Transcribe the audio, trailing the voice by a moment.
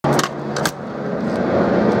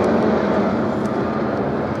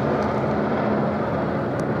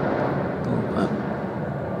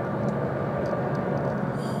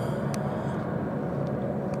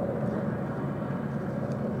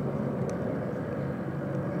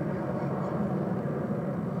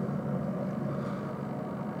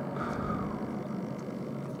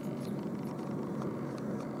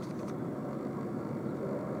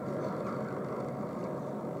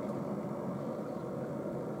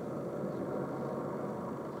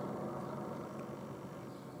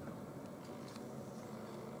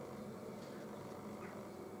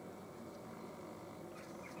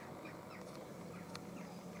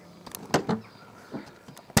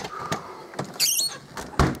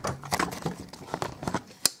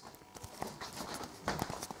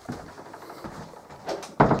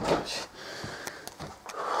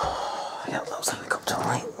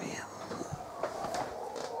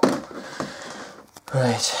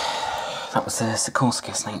Right, that was the Sikorsky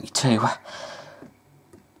S-92.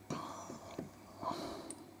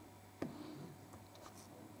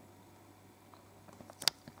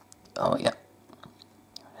 Oh, yeah.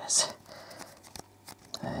 There it is.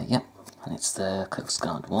 Yep, and it's the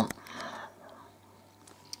Coastguard one.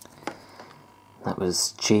 That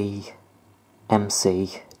was G-MCGH.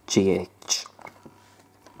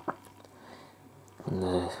 And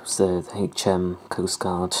it was the HM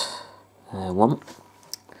Coastguard one.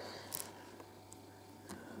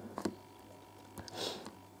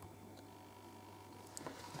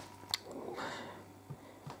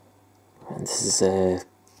 And this is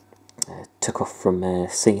took off from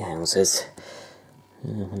sea houses. I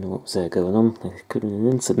wonder what was going on. There could have been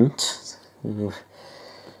an incident. There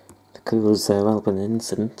could have well been an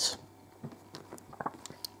incident.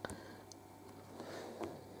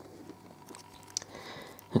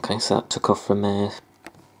 Okay, so that took off from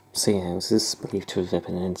sea houses, believed to have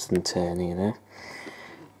been an incident near there.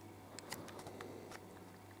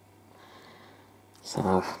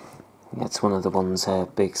 So, yeah, it's one of the ones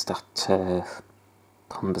based at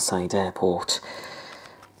Humberside Airport.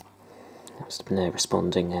 It must have been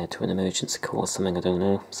responding to an emergency call or something, I don't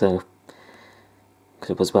know. So, could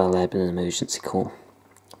have as well been an emergency call.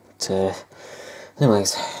 But,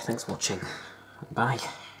 anyways, thanks for watching. Bye.